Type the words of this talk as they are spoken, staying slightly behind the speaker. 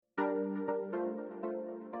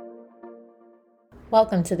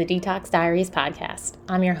Welcome to the Detox Diaries podcast.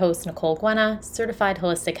 I'm your host, Nicole Guena, certified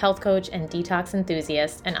holistic health coach and detox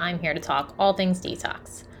enthusiast, and I'm here to talk all things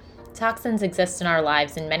detox. Toxins exist in our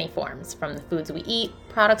lives in many forms, from the foods we eat,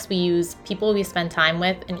 products we use, people we spend time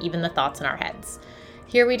with, and even the thoughts in our heads.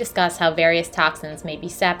 Here we discuss how various toxins may be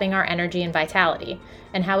sapping our energy and vitality,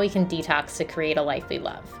 and how we can detox to create a life we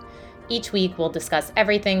love. Each week, we'll discuss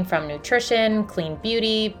everything from nutrition, clean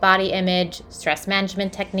beauty, body image, stress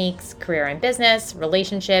management techniques, career and business,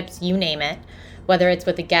 relationships, you name it. Whether it's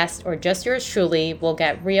with a guest or just yours truly, we'll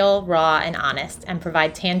get real, raw, and honest and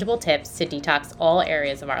provide tangible tips to detox all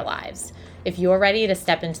areas of our lives. If you're ready to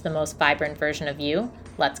step into the most vibrant version of you,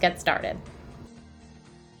 let's get started.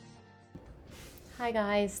 Hi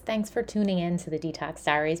guys, thanks for tuning in to the Detox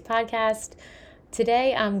Diaries podcast.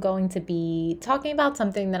 Today I'm going to be talking about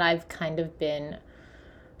something that I've kind of been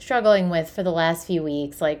struggling with for the last few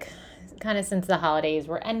weeks, like kind of since the holidays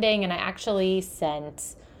were ending, and I actually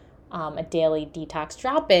sent a daily detox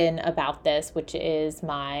drop-in about this, which is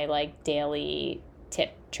my daily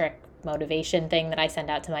tip, trick, motivation thing that I send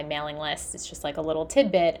out to my mailing list. It's just like a little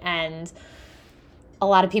tidbit, and a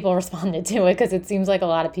lot of people responded to it because it seems like a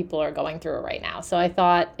lot of people are going through it right now. So I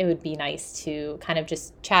thought it would be nice to kind of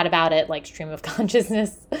just chat about it, like stream of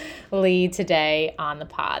consciousnessly today on the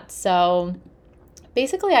pod. So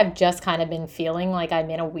basically, I've just kind of been feeling like I'm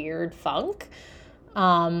in a weird funk.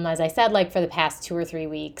 As I said, like for the past 2 or 3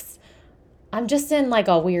 weeks, I'm just in like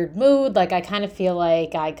a weird mood. Like I kind of feel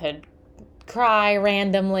like I could cry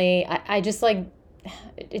randomly. I just like,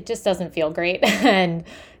 it just doesn't feel great. And,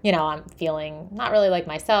 I'm feeling not really like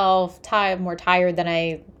myself, more tired than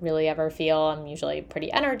I really ever feel. I'm usually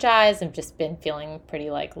pretty energized. I've just been feeling pretty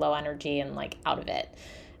like low energy and like out of it.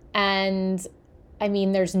 And I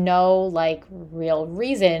mean, there's no like real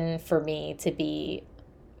reason for me to be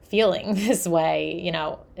feeling this way,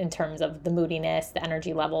 in terms of the moodiness, the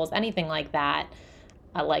energy levels, anything like that.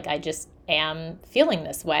 I just am feeling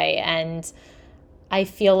this way. And I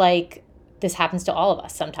feel like this happens to all of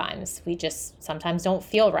us sometimes. We just sometimes don't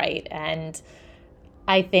feel right. And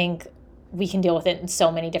I think we can deal with it in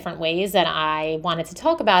so many different ways. And I wanted to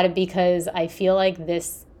talk about it because I feel like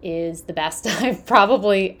this is the best I've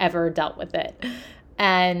probably ever dealt with it.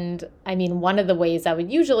 And I mean, one of the ways I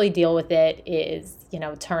would usually deal with it is,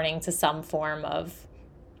 turning to some form of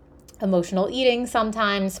emotional eating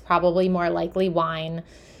sometimes, probably more likely wine.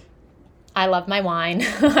 I love my wine.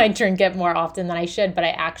 I drink it more often than I should, but I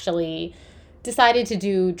actually decided to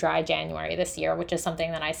do dry January this year, which is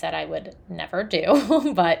something that I said I would never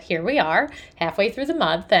do. But here we are, halfway through the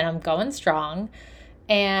month, and I'm going strong.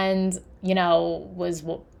 And, was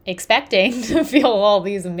expecting to feel all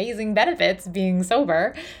these amazing benefits being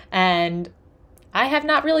sober. And I have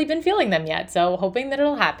not really been feeling them yet. So hoping that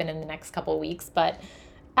it'll happen in the next couple of weeks. But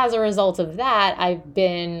as a result of that, I've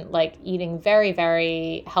been eating very,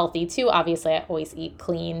 very healthy too. Obviously, I always eat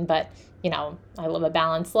clean, but I live a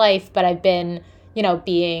balanced life, but I've been,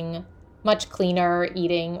 being much cleaner,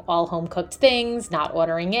 eating all home cooked things, not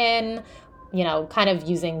ordering in, kind of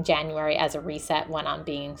using January as a reset when I'm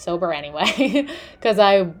being sober anyway, because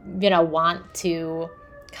I, want to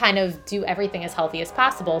kind of do everything as healthy as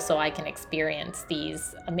possible so I can experience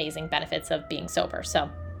these amazing benefits of being sober.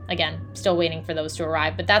 So again, still waiting for those to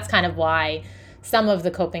arrive, but that's kind of why some of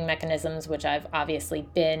the coping mechanisms, which I've obviously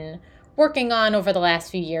been working on over the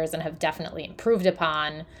last few years and have definitely improved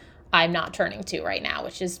upon, I'm not turning to right now,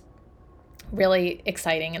 which is really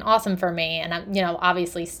exciting and awesome for me. And I'm,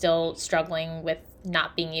 obviously still struggling with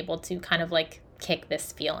not being able to kind of kick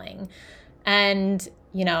this feeling. And,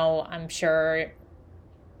 I'm sure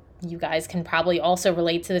you guys can probably also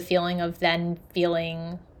relate to the feeling of then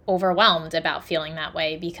feeling overwhelmed about feeling that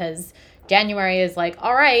way, because January is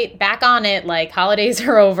all right, back on it, holidays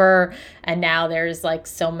are over, and now there's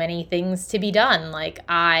so many things to be done.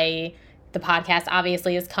 The podcast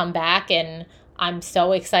obviously has come back, and I'm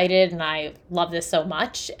so excited, and I love this so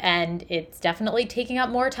much, and it's definitely taking up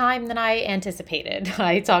more time than I anticipated.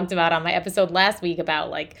 I talked about on my episode last week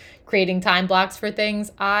about creating time blocks for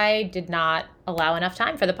things. I did not allow enough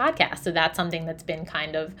time for the podcast, so that's something that's been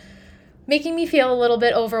kind of making me feel a little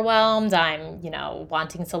bit overwhelmed. I'm,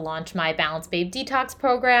 wanting to launch my Balance Babe Detox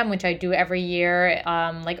program, which I do every year,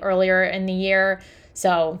 earlier in the year.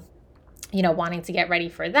 So, wanting to get ready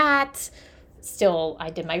for that. Still,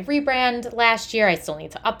 I did my rebrand last year. I still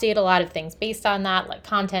need to update a lot of things based on that, like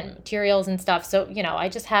content, materials, and stuff. So, I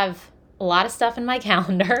just have a lot of stuff in my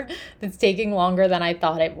calendar that's taking longer than I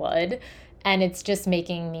thought it would. And it's just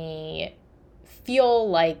making me feel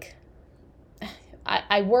like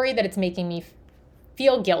I worry that it's making me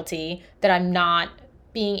feel guilty that I'm not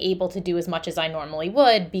being able to do as much as I normally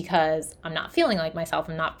would because I'm not feeling like myself.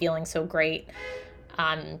 I'm not feeling so great.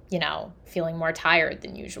 I'm, feeling more tired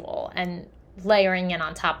than usual. And layering in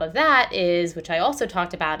on top of that is, which I also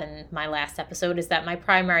talked about in my last episode, is that my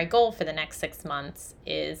primary goal for the next 6 months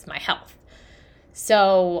is my health.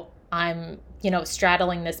 So I'm,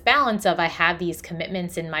 straddling this balance of I have these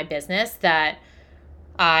commitments in my business that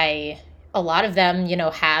a lot of them,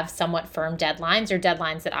 have somewhat firm deadlines or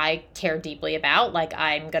deadlines that I care deeply about. Like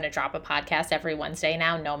I'm going to drop a podcast every Wednesday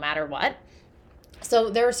now, no matter what.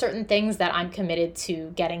 So there are certain things that I'm committed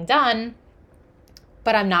to getting done,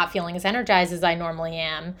 but I'm not feeling as energized as I normally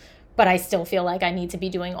am. But I still feel like I need to be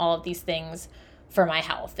doing all of these things for my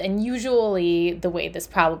health. And usually the way this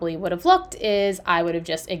probably would have looked is I would have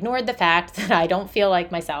just ignored the fact that I don't feel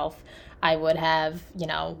like myself. I would have,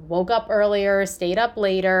 woke up earlier, stayed up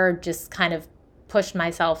later, just kind of pushed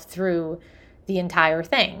myself through the entire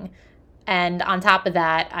thing. And on top of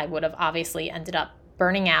that, I would have obviously ended up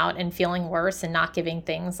burning out and feeling worse and not giving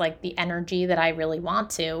things like the energy that I really want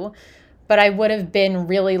to. But I would have been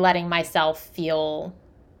really letting myself feel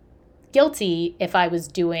guilty if I was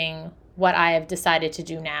doing what I have decided to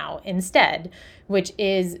do now instead, which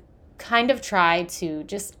is kind of try to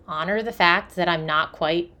just honor the fact that I'm not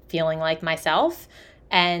quite feeling like myself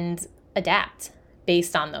and adapt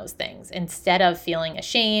based on those things. Instead of feeling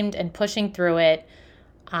ashamed and pushing through it,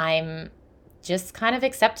 I'm just kind of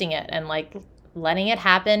accepting it and like letting it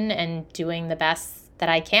happen and doing the best that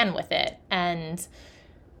I can with it. And,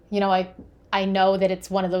 I know that it's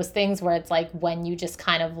one of those things where it's like when you just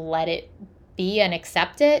kind of let it be and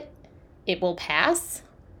accept it, it will pass.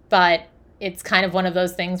 But it's kind of one of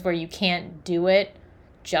those things where you can't do it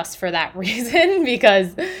just for that reason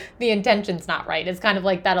because the intention's not right. It's kind of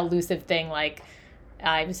like that elusive thing. Like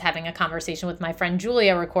I was having a conversation with my friend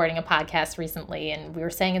Julia recording a podcast recently, and we were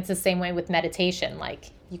saying it's the same way with meditation.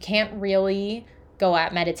 Like you can't really go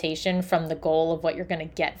at meditation from the goal of what you're going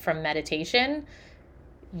to get from meditation.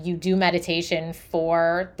 You do meditation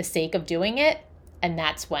for the sake of doing it, and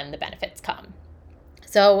that's when the benefits come.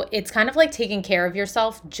 So it's kind of like taking care of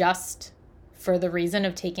yourself just for the reason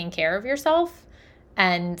of taking care of yourself.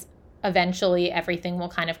 And eventually everything will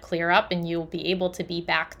kind of clear up and you'll be able to be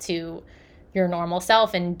back to your normal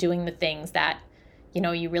self and doing the things that,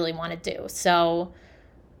 you really want to do. So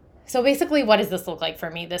basically, what does this look like for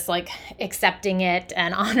me? This like accepting it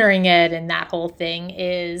and honoring it and that whole thing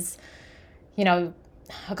is,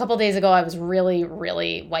 a couple of days ago, I was really,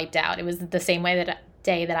 really wiped out. It was the same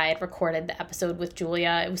day that I had recorded the episode with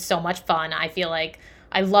Julia. It was so much fun. I feel like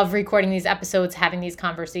I love recording these episodes, having these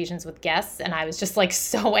conversations with guests, and I was just like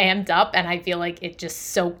so amped up, and I feel like it just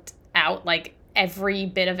soaked out like every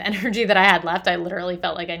bit of energy that I had left. I literally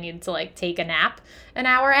felt like I needed to like take a nap an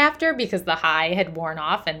hour after because the high had worn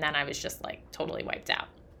off, and then I was just like totally wiped out.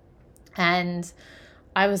 And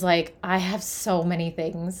I was like, I have so many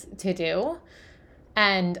things to do,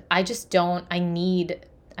 and I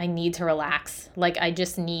need to relax. Like I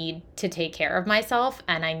just need to take care of myself,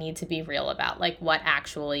 and I need to be real about like what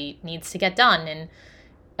actually needs to get done. And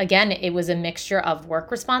again, it was a mixture of work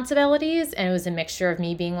responsibilities, and it was a mixture of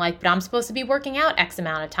me being like, but I'm supposed to be working out X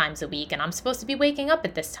amount of times a week, and I'm supposed to be waking up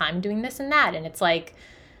at this time doing this and that. And it's like,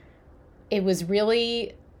 it was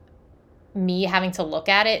really me having to look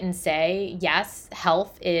at it and say, yes,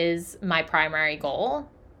 health is my primary goal,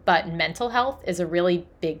 but mental health is a really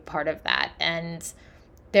big part of that. And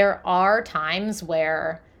there are times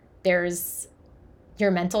where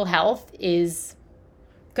your mental health is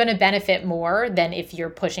going to benefit more than if you're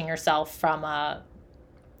pushing yourself from a,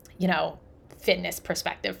 fitness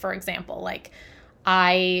perspective, for example. Like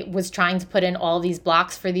I was trying to put in all these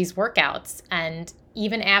blocks for these workouts. And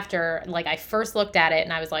even after, like I first looked at it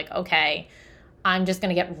and I was like, okay, I'm just going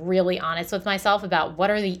to get really honest with myself about what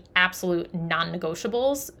are the absolute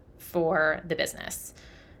non-negotiables for the business.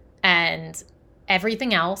 And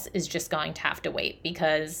everything else is just going to have to wait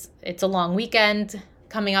because it's a long weekend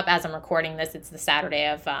coming up as I'm recording this. It's the Saturday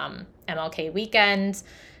of MLK weekend,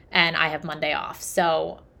 and I have Monday off.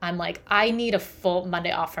 So I'm like, I need a full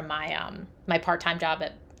Monday off from my my part-time job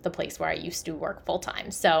at the place where I used to work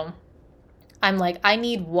full-time. So I'm like, I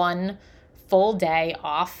need one full day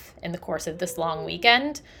off in the course of this long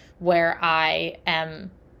weekend where I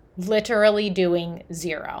am literally doing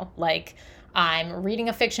zero. Like I'm reading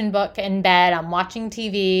a fiction book in bed, I'm watching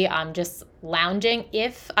TV, I'm just lounging.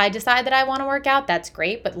 If I decide that I want to work out, that's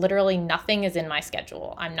great, but literally nothing is in my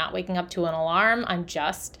schedule. I'm not waking up to an alarm. I'm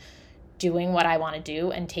just doing what I want to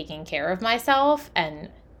do and taking care of myself and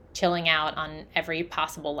chilling out on every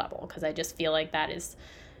possible level because I just feel like that is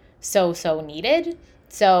so, so needed.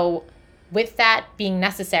 So with that being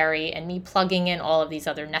necessary and me plugging in all of these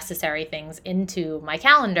other necessary things into my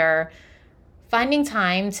calendar, finding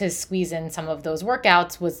time to squeeze in some of those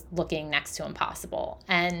workouts was looking next to impossible.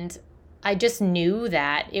 And I just knew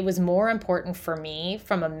that it was more important for me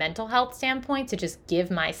from a mental health standpoint to just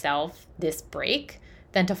give myself this break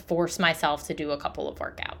than to force myself to do a couple of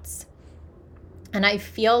workouts. And I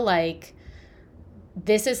feel like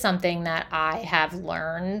this is something that I have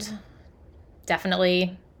learned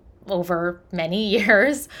definitely over many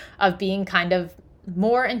years of being kind of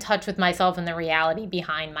more in touch with myself and the reality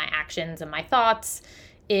behind my actions and my thoughts.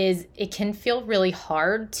 Is it can feel really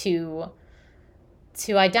hard to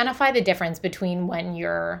identify the difference between when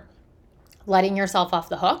you're letting yourself off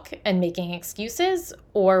the hook and making excuses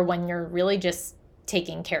or when you're really just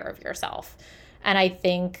taking care of yourself. And I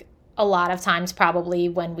think a lot of times probably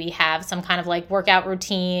when we have some kind of like workout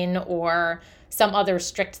routine or some other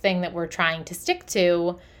strict thing that we're trying to stick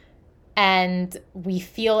to, and we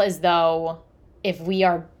feel as though if we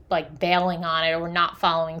are like bailing on it or not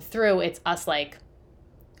following through, it's us like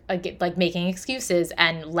making excuses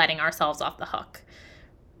and letting ourselves off the hook.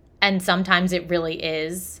 And sometimes it really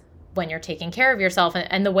is when you're taking care of yourself.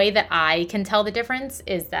 And the way that I can tell the difference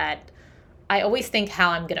is that I always think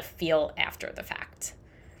how I'm going to feel after the fact.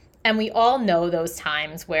 And we all know those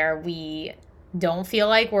times where we don't feel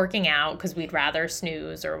like working out because we'd rather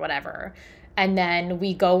snooze or whatever. And then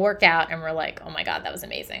we go work out and we're like, oh my God, that was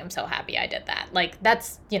amazing. I'm so happy I did that. Like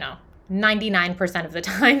that's, 99% of the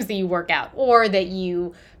times that you work out, or that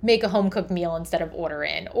you make a home cooked meal instead of order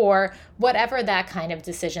in, or whatever that kind of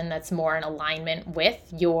decision that's more in alignment with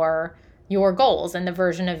your goals and the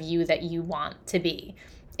version of you that you want to be.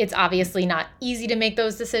 It's obviously not easy to make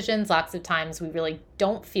those decisions. Lots of times we really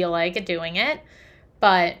don't feel like doing it.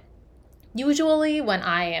 But usually when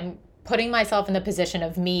I am putting myself in the position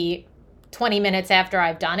of me 20 minutes after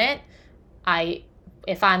I've done it,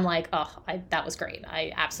 if I'm like, that was great.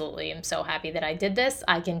 I absolutely am so happy that I did this.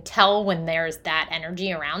 I can tell when there's that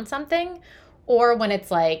energy around something, or when it's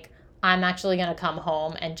like, I'm actually going to come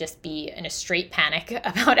home and just be in a straight panic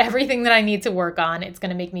about everything that I need to work on. It's going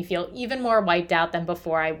to make me feel even more wiped out than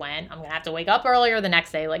before I went. I'm going to have to wake up earlier the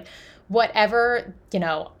next day. Like whatever,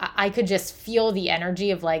 I could just feel the energy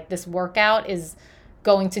of like this workout is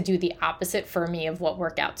going to do the opposite for me of what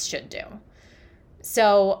workouts should do.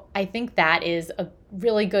 So I think that is a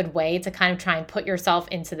really good way to kind of try and put yourself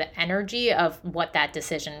into the energy of what that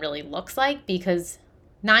decision really looks like, because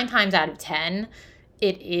 9 times out of 10,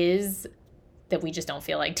 it is that we just don't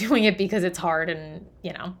feel like doing it because it's hard, and,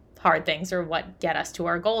 hard things are what get us to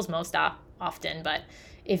our goals most often. But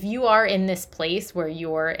if you are in this place where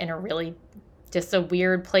you're in a really just a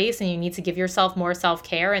weird place and you need to give yourself more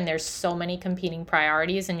self-care and there's so many competing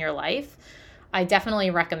priorities in your life, I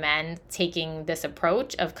definitely recommend taking this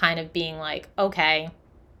approach of kind of being like, okay,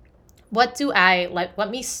 let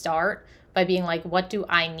me start by being like, what do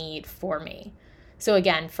I need for me? So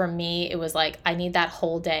again, for me, it was like, I need that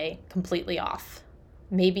whole day completely off.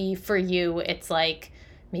 Maybe for you, it's like,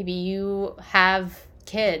 maybe you have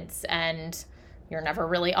kids and you're never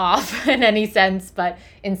really off in any sense, but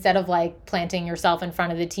instead of like planting yourself in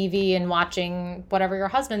front of the TV and watching whatever your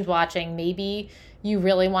husband's watching, maybe you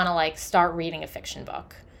really want to like start reading a fiction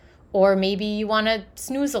book. Or maybe you want to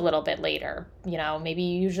snooze a little bit later. Maybe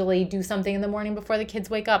you usually do something in the morning before the kids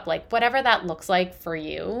wake up. Like whatever that looks like for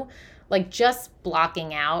you, like just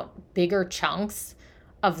blocking out bigger chunks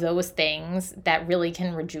of those things that really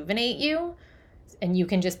can rejuvenate you. And you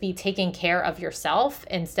can just be taking care of yourself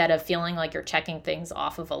instead of feeling like you're checking things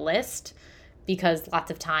off of a list, because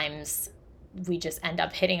lots of times we just end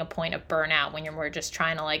up hitting a point of burnout when we're just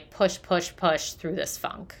trying to like push through this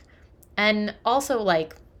funk. And also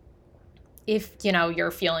like, if,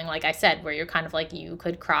 you're feeling, like I said, where you're kind of like, you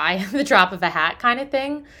could cry at the drop of a hat kind of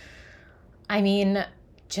thing, I mean,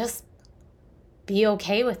 just be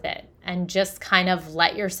okay with it and just kind of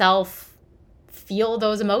let yourself feel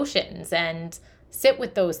those emotions and sit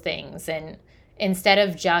with those things. And instead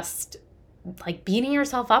of just like beating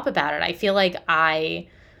yourself up about it, I feel like I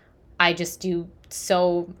just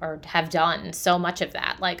have done so much of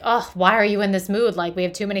that. Like, oh, why are you in this mood? Like, we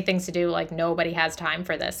have too many things to do. Like, nobody has time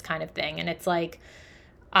for this kind of thing. And it's like,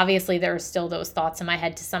 obviously there are still those thoughts in my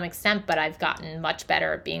head to some extent, but I've gotten much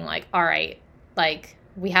better at being like, all right, like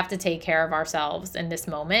we have to take care of ourselves in this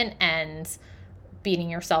moment, and beating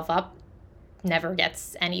yourself up never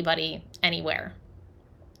gets anybody anywhere.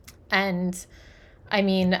 And I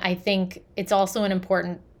mean, I think it's also an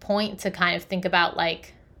important point to kind of think about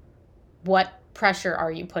like, what pressure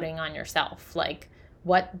are you putting on yourself? Like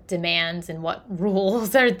what demands and what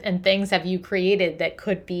rules and things have you created that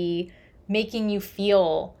could be making you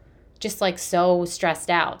feel just like so stressed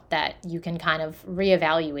out that you can kind of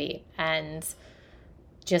reevaluate and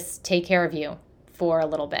just take care of you for a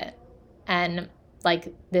little bit. And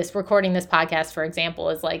like this recording this podcast, for example,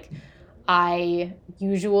 is like, I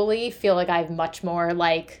usually feel like I have much more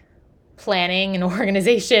like planning and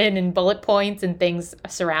organization and bullet points and things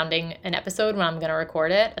surrounding an episode when I'm going to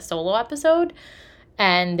record it, a solo episode.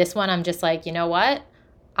 And this one, I'm just like, you know what?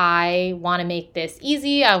 I want to make this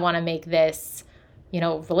easy. I want to make this,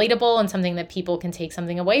 relatable and something that people can take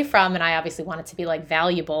something away from. And I obviously want it to be like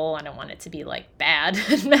valuable. I don't want it to be like bad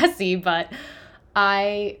and messy, but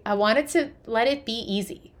I wanted to let it be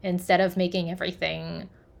easy instead of making everything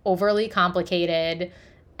overly complicated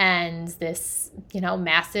and this,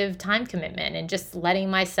 massive time commitment, and just letting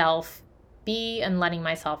myself be and letting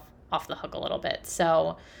myself off the hook a little bit.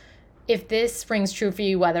 So if this rings true for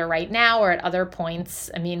you, whether right now or at other points,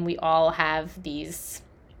 I mean, we all have these,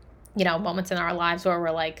 moments in our lives where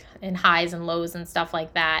we're like in highs and lows and stuff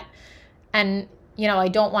like that. And, I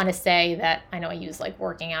don't want to say that, I know I use like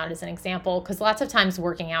working out as an example, because lots of times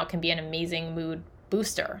working out can be an amazing mood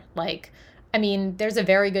booster. Like, I mean, there's a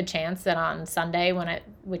very good chance that on Sunday,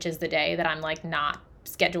 which is the day that I'm like not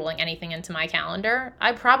scheduling anything into my calendar,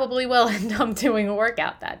 I probably will end up doing a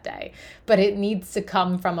workout that day. But it needs to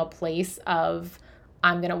come from a place of,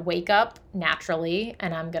 I'm going to wake up naturally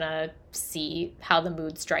and I'm going to see how the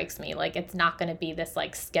mood strikes me. Like, it's not going to be this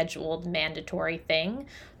like scheduled mandatory thing,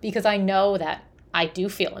 because I know that I do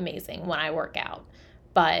feel amazing when I work out,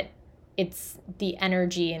 but it's the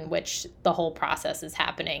energy in which the whole process is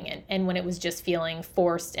happening. And when it was just feeling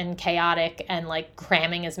forced and chaotic and like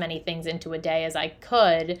cramming as many things into a day as I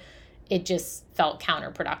could, it just felt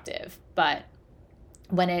counterproductive. But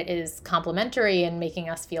when it is complementary and making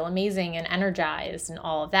us feel amazing and energized and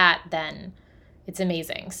all of that, then it's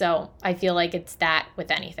amazing. So I feel like it's that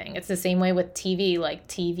with anything. It's the same way with TV. Like,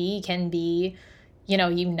 TV can be, you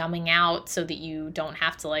numbing out so that you don't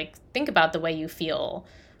have to like think about the way you feel.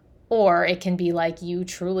 Or it can be like you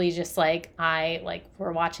truly just like,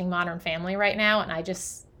 we're watching Modern Family right now and I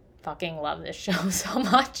just fucking love this show so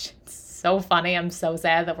much. It's so funny. I'm so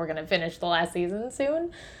sad that we're going to finish the last season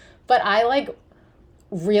soon. But I like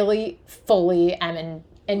really fully am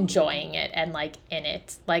enjoying it and like in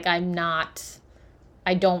it. Like, I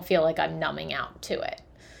don't feel like I'm numbing out to it.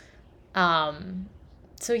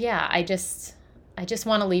 So yeah, I just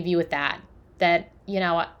want to leave you with that,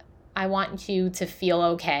 I want you to feel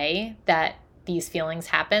okay that these feelings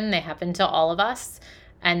happen. They happen to all of us,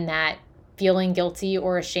 and that feeling guilty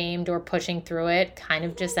or ashamed or pushing through it kind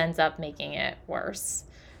of just ends up making it worse.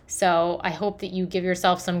 So I hope that you give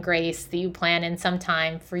yourself some grace, that you plan in some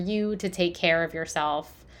time for you to take care of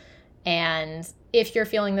yourself. And if you're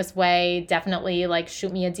feeling this way, definitely like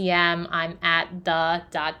shoot me a DM. I'm at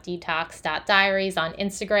the.detox.diaries on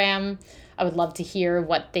Instagram. I would love to hear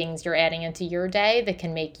what things you're adding into your day that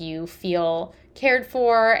can make you feel cared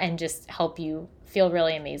for and just help you feel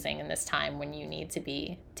really amazing in this time when you need to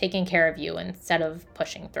be taking care of you instead of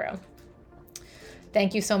pushing through.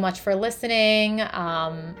 Thank you so much for listening,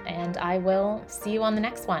 and I will see you on the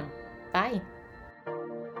next one. Bye.